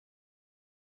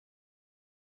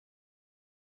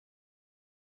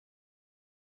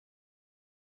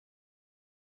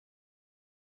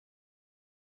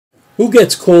Who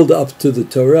gets called up to the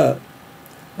Torah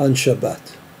on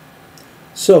Shabbat?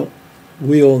 So,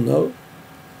 we all know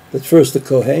that first the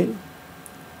Kohen,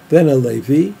 then a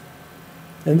Levi,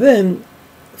 and then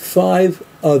 5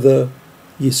 other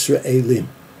Yisraelim.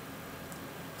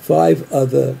 5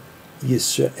 other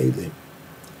Yisraelim.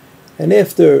 And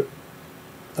after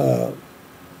the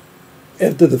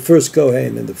first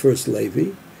Kohen and the first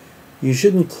Levi, you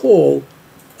shouldn't call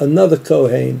another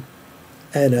Kohen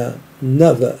and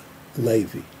another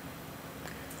Levi.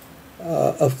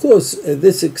 Of course,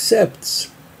 this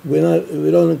accepts, we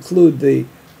don't include the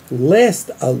last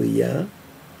Aliyah,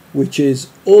 which is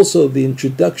also the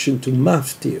introduction to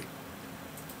Maftir,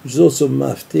 which is also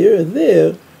Maftir, and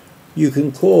there you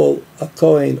can call a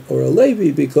Kohen or a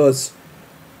Levi because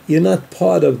you're not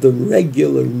part of the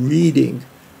regular reading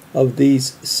of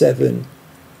these 7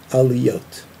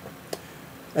 Aliyot.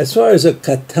 As far as a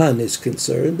Katan is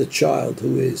concerned, the child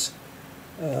who is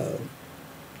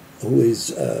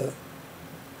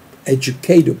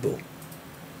educatable,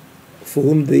 for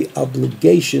whom the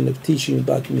obligation of teaching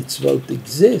about mitzvot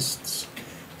exists,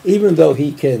 even though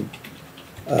he can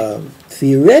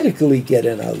theoretically get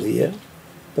an aliyah,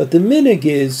 but the minhag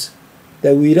is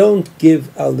that we don't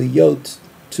give aliyot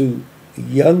to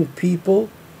young people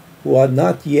who are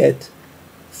not yet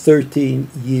 13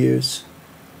 years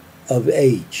of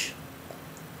age.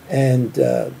 And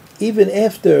even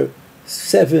after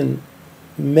 7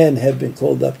 men have been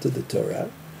called up to the Torah,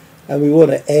 and we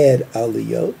want to add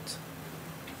aliyot,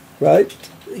 right?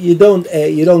 You don't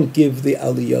give the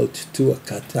aliyot to a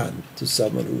katan, to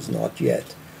someone who's not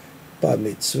yet bar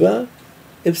mitzvah,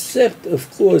 except, of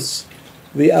course,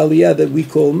 the aliyah that we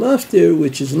call maftir,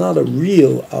 which is not a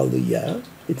real aliyah.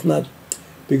 It's not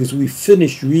because we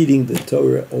finished reading the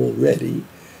Torah already.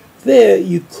 There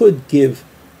you could give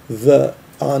the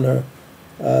honor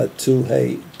to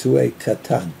a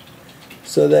katan,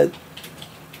 so that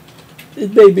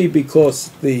it may be because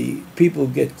the people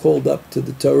who get called up to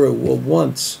the Torah were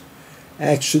once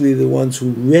actually the ones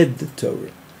who read the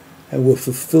Torah and were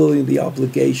fulfilling the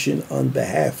obligation on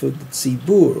behalf of the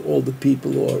tzibur, all the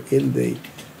people who are in the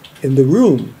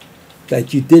room,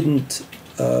 that you didn't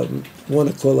want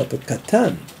to call up a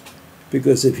katan,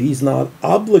 because if he's not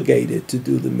obligated to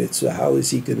do the mitzvah, how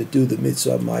is he going to do the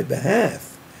mitzvah on my behalf?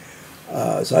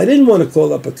 So I didn't want to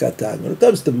call up a katan. When it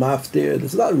comes to maftir,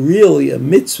 it's not really a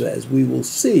mitzvah, as we will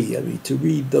see. I mean, to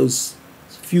read those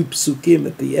few psukim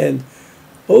at the end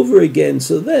over again,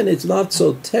 so then it's not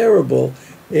so terrible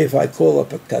if I call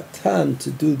up a katan to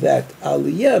do that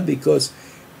aliyah, because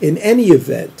in any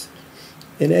event,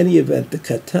 the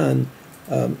katan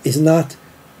is not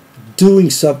doing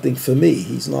something for me.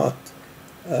 He's not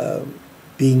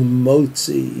being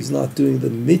motzi. He's not doing the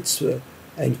mitzvah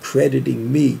and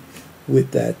crediting me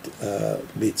with that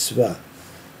mitzvah.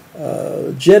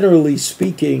 Generally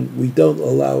speaking, we don't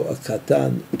allow a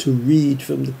katan to read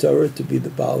from the Torah, to be the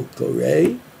Baal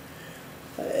Koreh.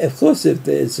 Of course, if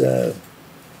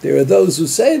there are those who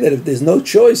say that if there's no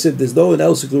choice, if there's no one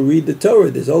else who can read the Torah,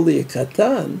 there's only a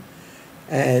katan.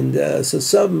 And so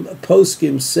some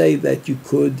poskim say that you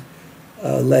could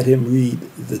let him read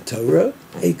the Torah,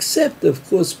 except, of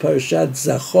course, Parashat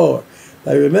Zachor.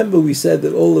 I remember we said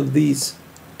that all of these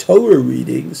Torah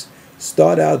readings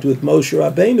start out with Moshe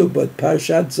Rabbeinu, but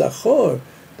Parashat Zachor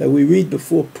that we read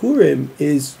before Purim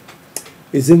is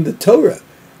in the Torah.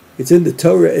 It's in the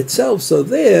Torah itself. So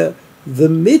there, the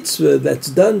mitzvah that's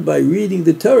done by reading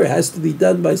the Torah has to be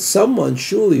done by someone,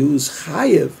 surely, who's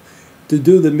chayev to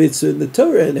do the mitzvah in the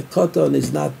Torah, and a katan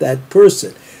is not that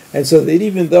person. And so that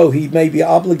even though he may be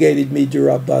obligated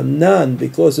midrabanan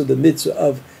because of the mitzvah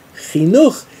of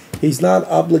chinuch, he's not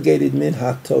obligated min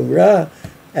haTorah,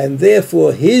 and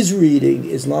therefore his reading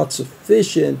is not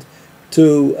sufficient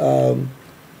to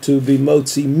be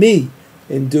motzi me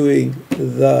in doing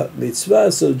the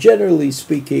mitzvah. So generally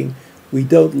speaking, we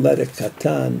don't let a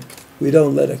katan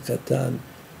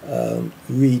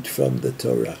read from the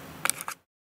Torah.